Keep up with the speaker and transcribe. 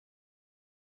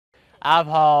I've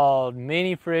hauled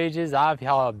mini fridges, I've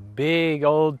hauled big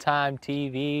old-time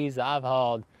TVs, I've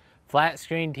hauled flat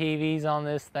screen TVs on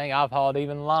this thing, I've hauled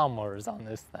even lawnmowers on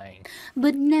this thing.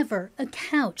 But never a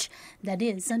couch. That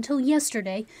is, until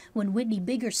yesterday, when Whitney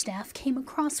Biggerstaff came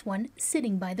across one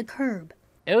sitting by the curb.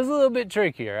 It was a little bit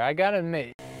trickier, I gotta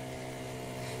admit.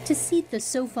 To seat the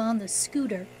sofa on the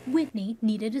scooter, Whitney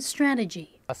needed a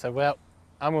strategy. I said, well,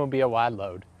 I'm gonna be a wide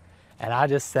load. And I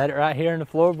just set it right here in the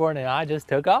floorboard and I just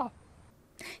took off.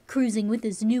 Cruising with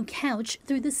his new couch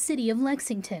through the city of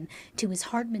Lexington to his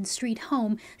Hartman Street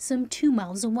home some 2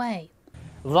 miles away.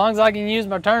 As long as I can use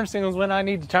my turn signals when I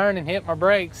need to turn and hit my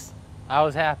brakes, I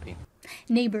was happy.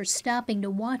 Neighbors stopping to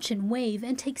watch and wave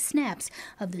and take snaps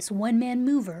of this one-man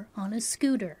mover on a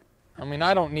scooter. I mean,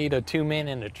 I don't need a 2 men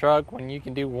in a truck when you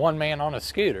can do 1 man on a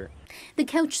scooter. The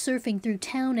couch surfing through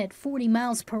town at 40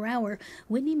 miles per hour,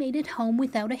 Whitney made it home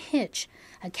without a hitch.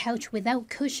 A couch without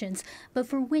cushions, but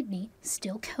for Whitney,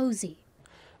 still cozy.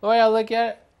 The way I look at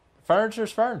it,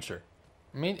 furniture's furniture.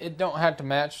 I mean, it don't have to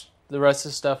match the rest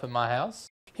of the stuff in my house.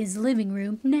 His living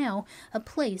room, now a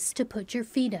place to put your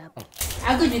feet up.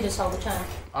 I could do this all the time.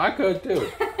 I could too.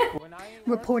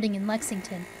 Reporting in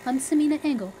Lexington, I'm Samina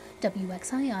Engel,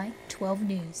 WXII 12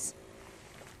 News.